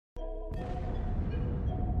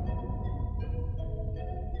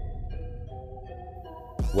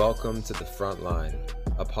Welcome to The Front Line,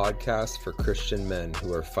 a podcast for Christian men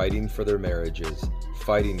who are fighting for their marriages,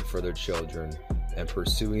 fighting for their children, and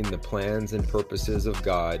pursuing the plans and purposes of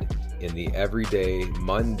God in the everyday,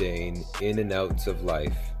 mundane in and outs of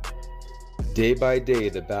life. Day by day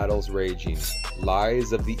the battle's raging,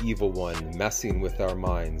 lies of the evil one messing with our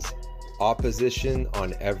minds, opposition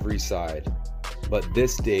on every side. But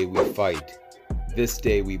this day we fight, this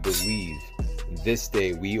day we believe, this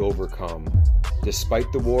day we overcome.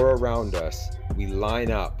 Despite the war around us, we line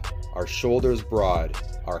up, our shoulders broad,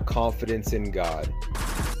 our confidence in God.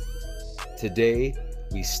 Today,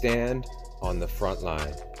 we stand on the front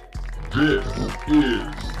line. This is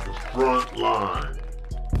the front line.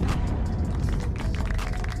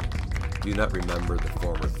 Do not remember the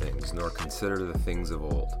former things, nor consider the things of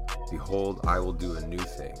old. Behold, I will do a new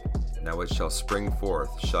thing. Now it shall spring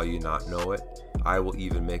forth, shall you not know it? I will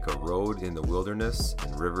even make a road in the wilderness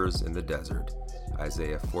and rivers in the desert.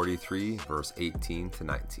 Isaiah 43, verse 18 to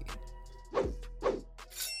 19.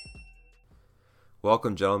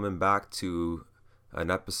 Welcome, gentlemen, back to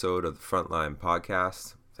an episode of the Frontline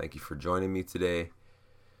Podcast. Thank you for joining me today.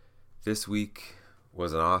 This week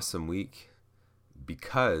was an awesome week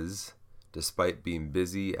because, despite being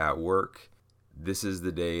busy at work, this is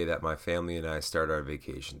the day that my family and I start our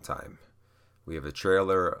vacation time. We have a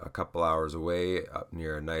trailer a couple hours away up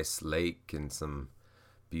near a nice lake and some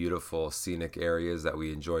beautiful scenic areas that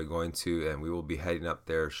we enjoy going to, and we will be heading up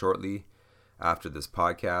there shortly after this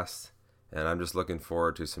podcast. And I'm just looking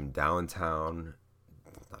forward to some downtime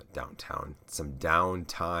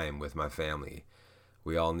with my family.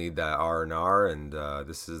 We all need that R&R, and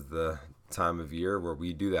this is the time of year where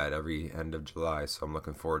we do that every end of July, so I'm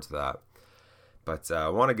looking forward to that. But I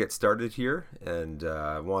want to get started here, and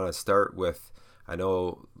I want to start with, I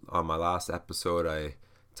know on my last episode I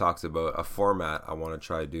talked about a format I want to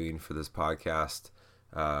try doing for this podcast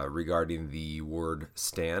regarding the word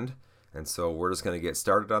stand. And so we're just going to get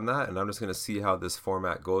started on that, and I'm just going to see how this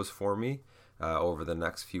format goes for me over the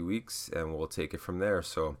next few weeks, and we'll take it from there.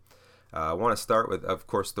 So I want to start with, of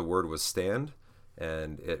course, the word was stand,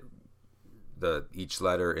 and each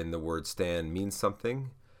letter in the word stand means something.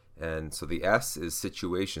 And so the S is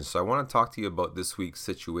situation. So I want to talk to you about this week's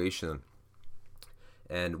situation.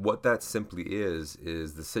 And what that simply is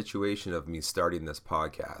the situation of me starting this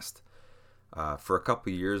podcast. For a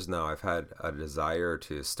couple of years now, I've had a desire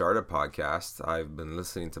to start a podcast. I've been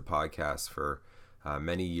listening to podcasts for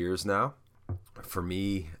many years now. For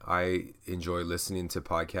me, I enjoy listening to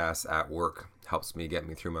podcasts at work. Helps me get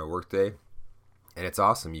me through my workday. And it's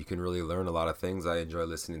awesome. You can really learn a lot of things. I enjoy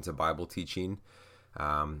listening to Bible teaching,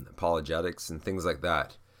 apologetics, and things like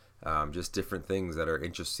that. Just different things that are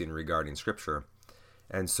interesting regarding Scripture.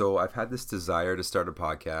 And so I've had this desire to start a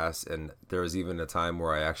podcast, and there was even a time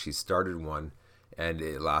where I actually started one, and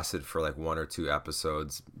it lasted for like 1 or 2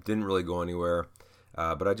 episodes. Didn't really go anywhere,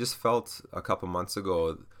 but I just felt a couple months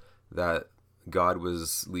ago that God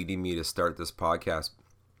was leading me to start this podcast,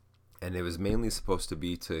 and it was mainly supposed to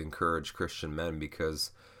be to encourage Christian men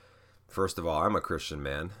because, first of all, I'm a Christian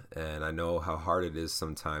man, and I know how hard it is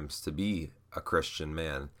sometimes to be a Christian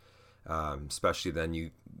man, especially then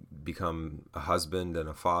you become a husband and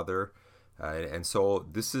a father, and so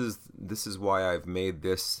this is why I've made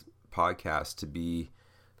this podcast to be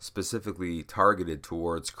specifically targeted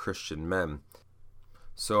towards Christian men.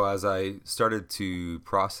 So as I started to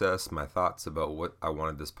process my thoughts about what I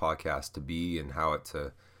wanted this podcast to be and how it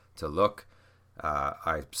to look,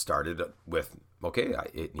 I started with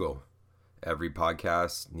every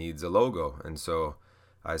podcast needs a logo, and so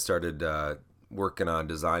I started working on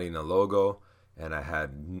designing a logo. And I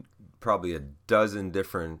had probably a dozen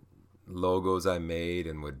different logos I made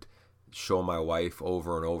and would show my wife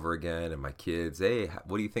over and over again and my kids, hey,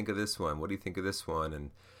 what do you think of this one? What do you think of this one?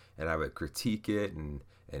 And I would critique it and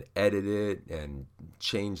edit it and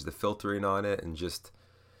change the filtering on it. And just,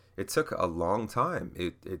 it took a long time.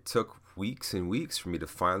 It took weeks and weeks for me to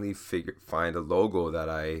finally find a logo that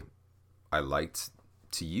I liked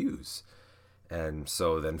to use. And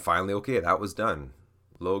so then finally, okay, that was done.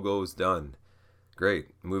 Logo's done. Great,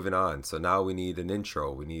 moving on. So now we need an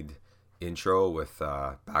intro. We need intro with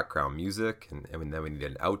background music, and then we need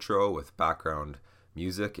an outro with background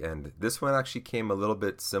music. And this one actually came a little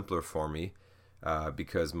bit simpler for me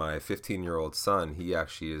because my 15-year-old son, he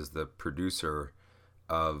actually is the producer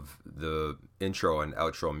of the intro and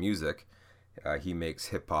outro music. He makes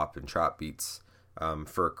hip-hop and trap beats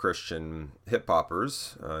for Christian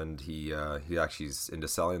hip-hoppers, and he actually is into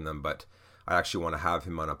selling them, but I actually want to have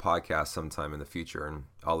him on a podcast sometime in the future, and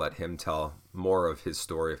I'll let him tell more of his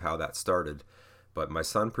story of how that started. But my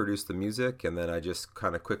son produced the music, and then I just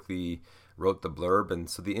kind of quickly wrote the blurb. And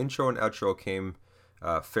so the intro and outro came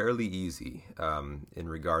fairly easy in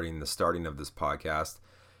regarding the starting of this podcast.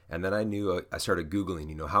 And then I started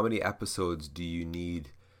Googling, how many episodes do you need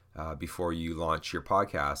before you launch your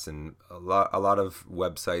podcast? And a lot of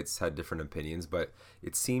websites had different opinions, but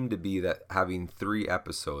it seemed to be that having 3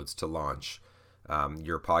 episodes to launch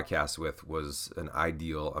your podcast with was an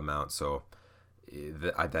ideal amount. So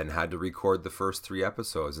I then had to record the first 3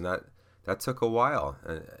 episodes, and that took a while.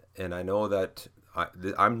 And I know that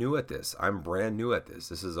I'm new at this. I'm brand new at this.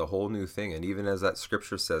 This is a whole new thing. And even as that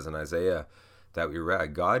scripture says in Isaiah that we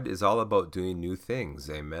read, God is all about doing new things.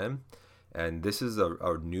 Amen. And this is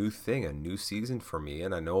a new thing, a new season for me.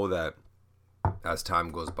 And I know that as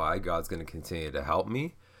time goes by, God's going to continue to help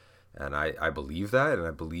me. And I believe that. And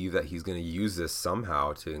I believe that he's going to use this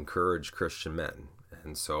somehow to encourage Christian men.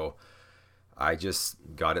 And so I just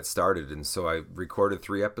got it started. And so I recorded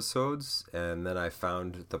 3 episodes, and then I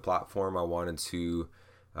found the platform I wanted to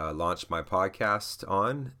launch my podcast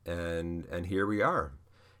on. And here we are.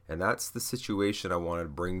 And that's the situation I wanted to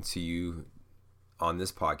bring to you on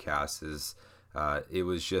this podcast. Is it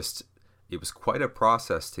was quite a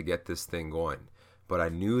process to get this thing going, but I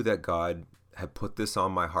knew that God had put this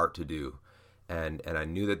on my heart to do, and I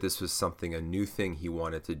knew that this was a new thing he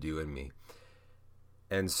wanted to do in me.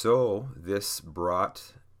 And so this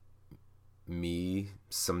brought me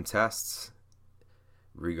some tests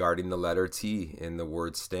regarding the letter T in the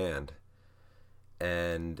word stand.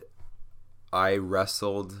 And I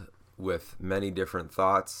wrestled with many different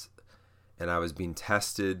thoughts, and I was being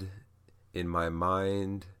tested in my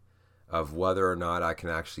mind of whether or not I can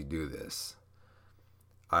actually do this.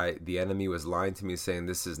 The enemy was lying to me, saying,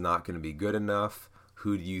 this is not going to be good enough.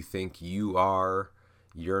 Who do you think you are?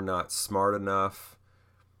 You're not smart enough.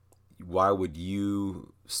 Why would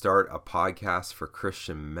you start a podcast for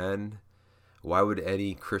Christian men? Why would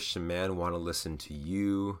any Christian man want to listen to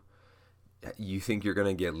you? You think you're going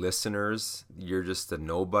to get listeners? You're just a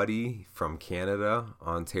nobody from Canada,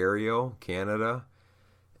 Ontario, Canada.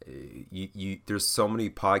 There's so many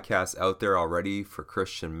podcasts out there already for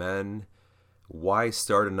Christian men. Why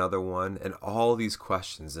start another one? And all these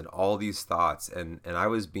questions and all these thoughts. And I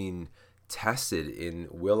was being tested in,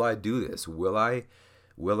 will I do this? Will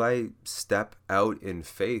I step out in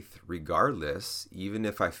faith regardless, even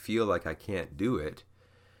if I feel like I can't do it?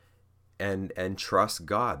 And trust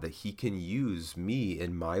God that he can use me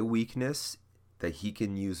in my weakness, that he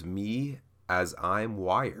can use me as I'm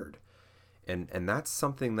wired. And that's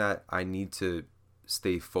something that I need to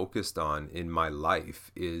stay focused on in my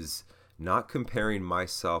life, is not comparing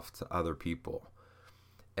myself to other people.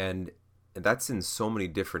 And that's in so many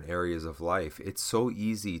different areas of life. It's so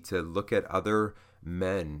easy to look at other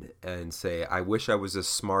men and say, I wish I was as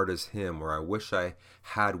smart as him, or I wish I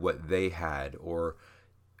had what they had, or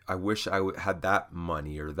I wish I had that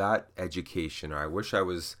money or that education, or I wish I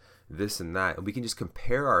was this and that. And we can just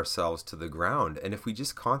compare ourselves to the ground. And if we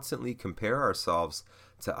just constantly compare ourselves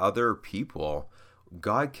to other people,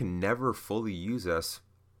 God can never fully use us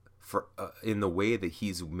for in the way that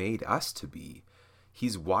he's made us to be.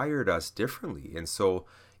 He's wired us differently. And so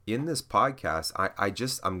in this podcast,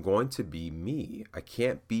 I'm going to be me. I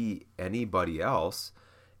can't be anybody else.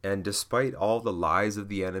 And despite all the lies of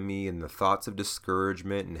the enemy and the thoughts of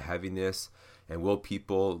discouragement and heaviness, and will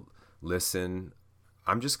people listen,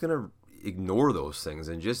 I'm just going to ignore those things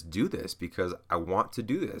and just do this because I want to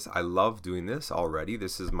do this. I love doing this already.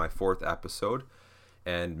 This is my 4th episode.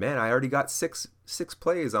 And man, I already got six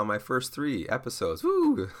plays on my first 3 episodes.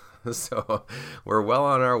 Woo! So we're well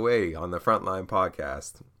on our way on the Frontline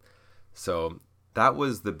podcast. So that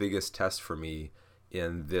was the biggest test for me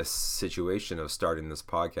in this situation of starting this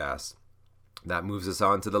podcast. That moves us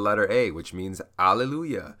on to the letter A, which means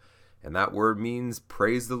Alleluia. And that word means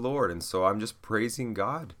praise the Lord. And so I'm just praising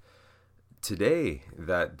God today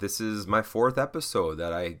that this is my 4th episode,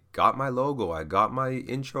 that I got my logo, I got my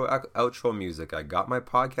intro, outro music, I got my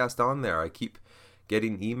podcast on there. I keep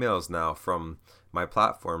getting emails now from my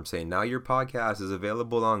platform saying, now your podcast is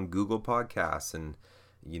available on Google Podcasts, and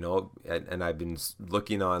and I've been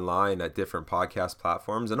looking online at different podcast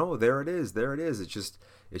platforms, and there it is. It's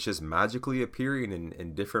just magically appearing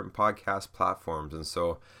in different podcast platforms. And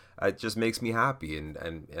so it just makes me happy,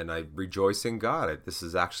 and I rejoice in God. This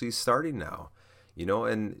is actually starting now,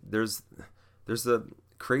 and there's a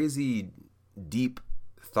crazy deep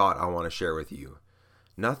thought I want to share with you.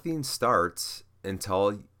 Nothing starts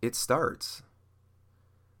until it starts.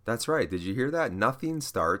 That's right. Did you hear that? Nothing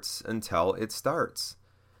starts until it starts.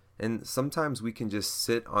 And sometimes we can just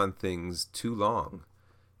sit on things too long.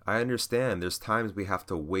 I understand there's times we have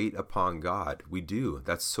to wait upon God. We do.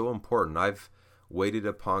 That's so important. I've waited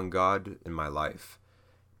upon God in my life,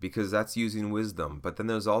 because that's using wisdom. But then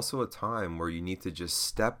there's also a time where you need to just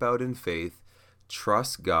step out in faith,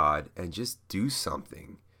 trust God, and just do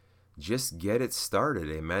something. Just get it started,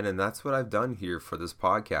 amen. And that's what I've done here for this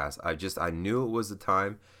podcast. I knew it was the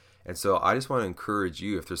time. And so I just want to encourage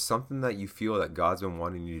you, if there's something that you feel that God's been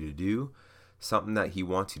wanting you to do, something that he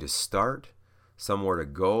wants you to start, somewhere to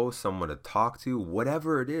go, someone to talk to,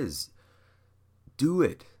 whatever it is, do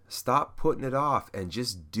it. Stop putting it off and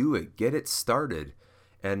just do it. Get it started.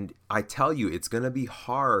 And I tell you, it's going to be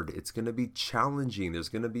hard. It's going to be challenging. There's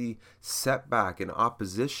going to be setback and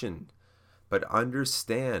opposition. But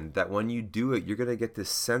understand that when you do it, you're going to get this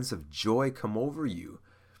sense of joy come over you.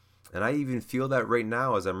 And I even feel that right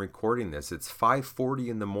now as I'm recording this. It's 5:40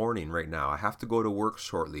 in the morning right now. I have to go to work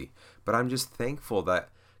shortly. But I'm just thankful that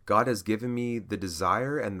God has given me the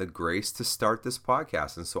desire and the grace to start this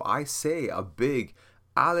podcast. And so I say a big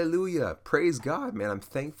hallelujah. Praise God, man. I'm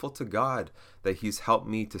thankful to God that he's helped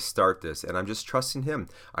me to start this. And I'm just trusting him.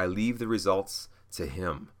 I leave the results to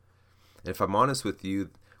him. And if I'm honest with you,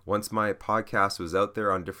 once my podcast was out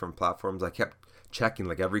there on different platforms, I kept checking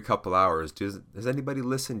like every couple hours. Has anybody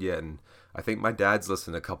listened yet? And I think my dad's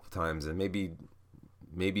listened a couple times, and maybe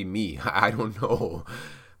me. I don't know.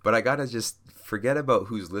 But I got to just forget about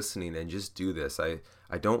who's listening and just do this.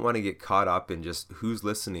 I don't want to get caught up in just who's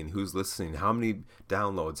listening, how many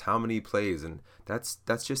downloads, how many plays. And that's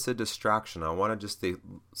just a distraction. I want to just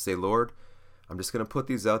say, Lord, I'm just going to put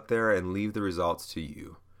these out there and leave the results to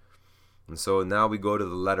you. And so now we go to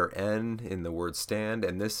the letter N in the word stand,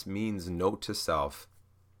 and this means note to self.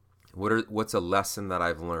 What's a lesson that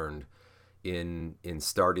I've learned in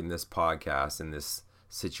starting this podcast, in this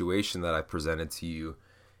situation that I presented to you?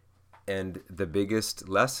 And the biggest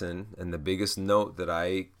lesson and the biggest note that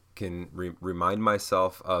I can remind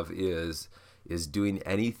myself of is doing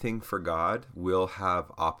anything for God will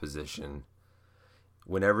have opposition.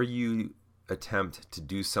 Whenever you attempt to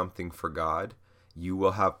do something for God, you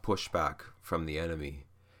will have pushback from the enemy,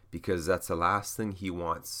 because that's the last thing he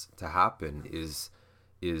wants to happen is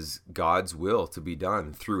God's will to be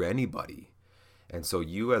done through anybody. And so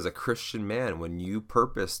you as a Christian man, when you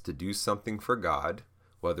purpose to do something for God,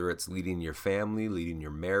 whether it's leading your family, leading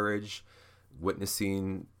your marriage,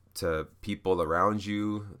 witnessing to people around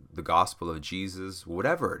you, the gospel of Jesus,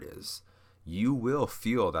 whatever it is, you will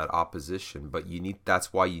feel that opposition, but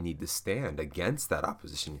that's why you need to stand against that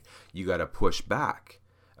opposition. You got to push back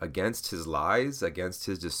against his lies, against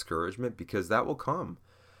his discouragement, because that will come.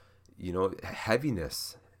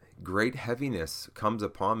 Heaviness, great heaviness comes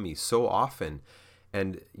upon me so often.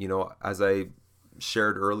 And, as I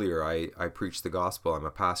shared earlier, I preach the gospel. I'm a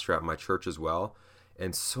pastor at my church as well.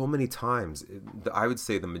 And so many times, I would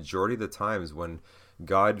say the majority of the times when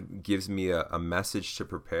God gives me a message to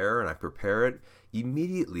prepare and I prepare it,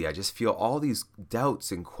 immediately I just feel all these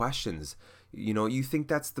doubts and questions. You think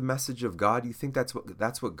that's the message of God? You think that's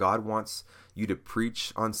what God wants you to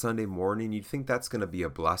preach on Sunday morning? You think that's going to be a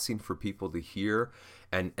blessing for people to hear?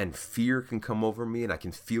 And fear can come over me, and I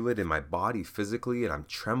can feel it in my body physically, and I'm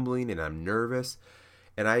trembling and I'm nervous.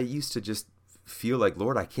 And I used to just feel like,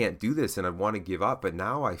 Lord, I can't do this, and I want to give up. But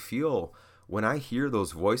now I feel, when I hear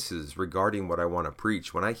those voices regarding what I want to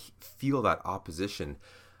preach, when I feel that opposition,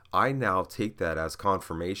 I now take that as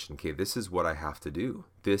confirmation. Okay, this is what I have to do.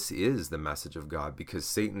 This is the message of God, because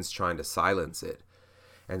Satan's trying to silence it.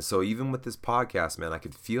 And so even with this podcast, man, I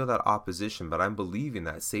could feel that opposition, but I'm believing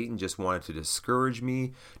that Satan just wanted to discourage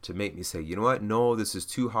me, to make me say, you know what? No, this is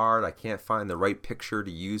too hard. I can't find the right picture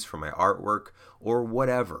to use for my artwork or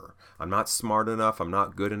whatever. I'm not smart enough. I'm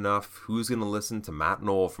not good enough. Who's going to listen to Matt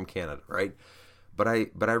Noel from Canada, right? But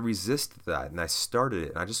I resisted that, and I started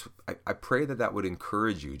it. And I pray that would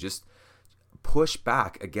encourage you. Just push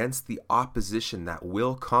back against the opposition that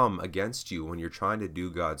will come against you when you're trying to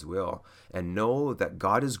do God's will, and know that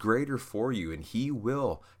God is greater for you, and he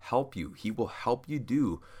will help you. He will help you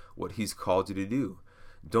do what he's called you to do.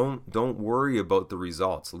 Don't worry about the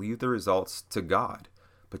results. Leave the results to God,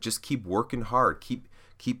 but just keep working hard.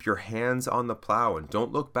 Keep your hands on the plow, and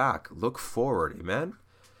don't look back. Look forward. Amen.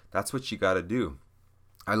 That's what you got to do.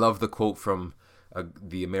 I love the quote from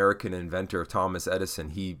the American inventor Thomas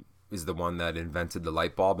Edison. He is the one that invented the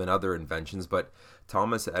light bulb and other inventions. But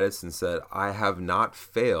Thomas Edison said, "I have not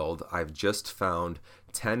failed. I've just found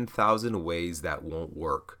 10,000 ways that won't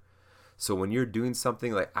work." So when you're doing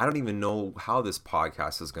something like, I don't even know how this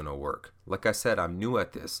podcast is going to work. Like I said, I'm new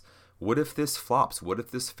at this. What if this flops? What if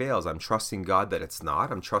this fails? I'm trusting God that it's not.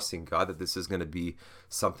 I'm trusting God that this is going to be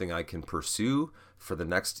something I can pursue for the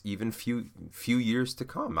next even few years to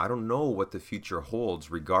come. I don't know what the future holds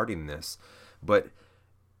regarding this, but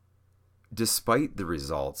despite the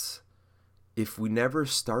results, if we never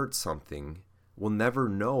start something, we'll never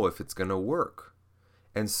know if it's going to work.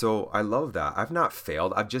 And so I love that. I've not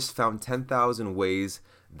failed. I've just found 10,000 ways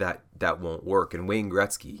that won't work. And Wayne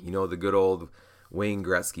Gretzky, the good old Wayne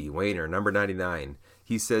Gretzky, Wayner, number 99,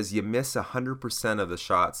 he says you miss 100% of the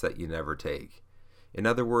shots that you never take. In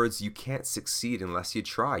other words, you can't succeed unless you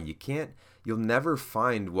try. You'll never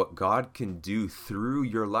find what God can do through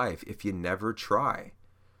your life if you never try.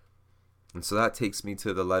 And so that takes me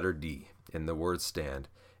to the letter D in the word stand,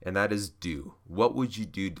 and that is do. What would you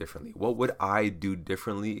do differently? What would I do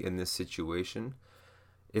differently in this situation?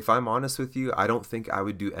 If I'm honest with you, I don't think I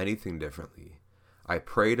would do anything differently. I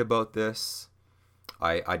prayed about this.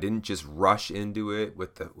 I didn't just rush into it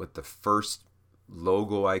with the first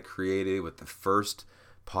logo I created, with the first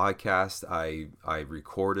podcast I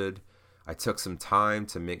recorded. I took some time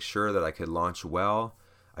to make sure that I could launch well.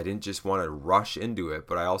 I didn't just want to rush into it,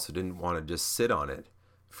 but I also didn't want to just sit on it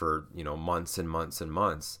for, months and months and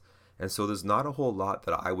months. And so there's not a whole lot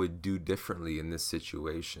that I would do differently in this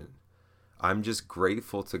situation. I'm just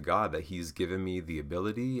grateful to God that He's given me the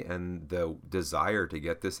ability and the desire to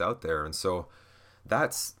get this out there. And so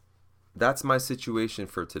that's my situation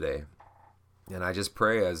for today. And I just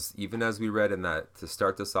pray, even as we read in that, to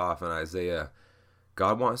start this off in Isaiah,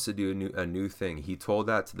 God wants to do a new thing. He told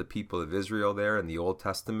that to the people of Israel there in the Old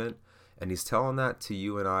Testament, and He's telling that to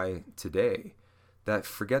you and I today, that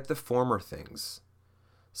forget the former things.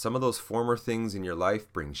 Some of those former things in your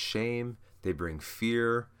life bring shame, they bring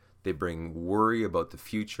fear, they bring worry about the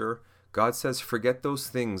future. God says, forget those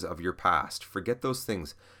things of your past. Forget those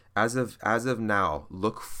things. As of now,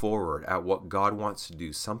 look forward at what God wants to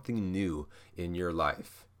do, something new in your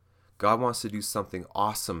life. God wants to do something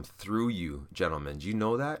awesome through you, gentlemen. Do you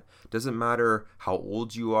know that? Doesn't matter how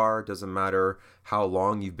old you are. Doesn't matter how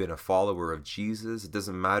long you've been a follower of Jesus. It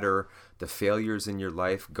doesn't matter the failures in your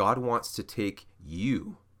life. God wants to take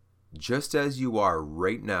you just as you are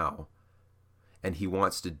right now, and He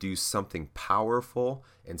wants to do something powerful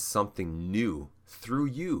and something new through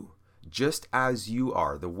you, just as you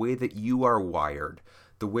are, the way that you are wired,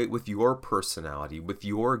 the way with your personality, with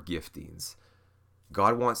your giftings.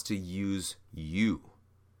 God wants to use you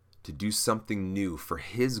to do something new for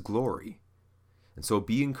His glory. And so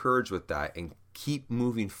be encouraged with that and keep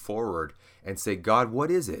moving forward and say, God, what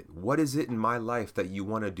is it? What is it in my life that you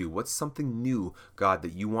want to do? What's something new, God,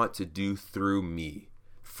 that you want to do through me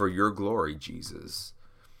for your glory, Jesus?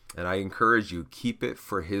 And I encourage you, keep it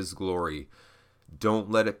for His glory. Don't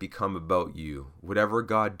let it become about you. Whatever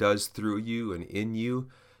God does through you and in you,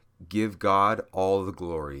 give God all the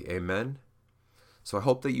glory. Amen. So I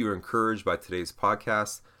hope that you are encouraged by today's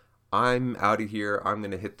podcast. I'm out of here. I'm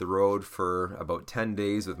going to hit the road for about 10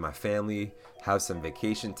 days with my family, have some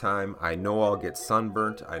vacation time. I know I'll get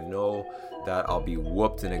sunburnt. I know that I'll be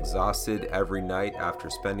whooped and exhausted every night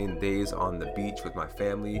after spending days on the beach with my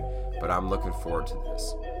family, but I'm looking forward to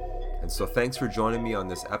this. And so thanks for joining me on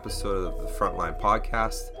this episode of the Frontline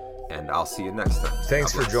Podcast, and I'll see you next time.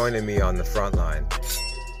 Thanks for joining me on the Frontline.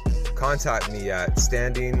 Contact me at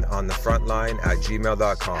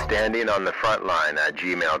standingonthefrontline@gmail.com.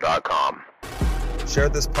 Standingonthefrontline@gmail.com. Share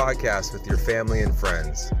this podcast with your family and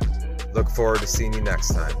friends. Look forward to seeing you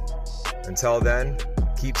next time. Until then,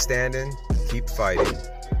 keep standing, keep fighting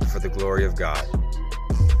for the glory of God.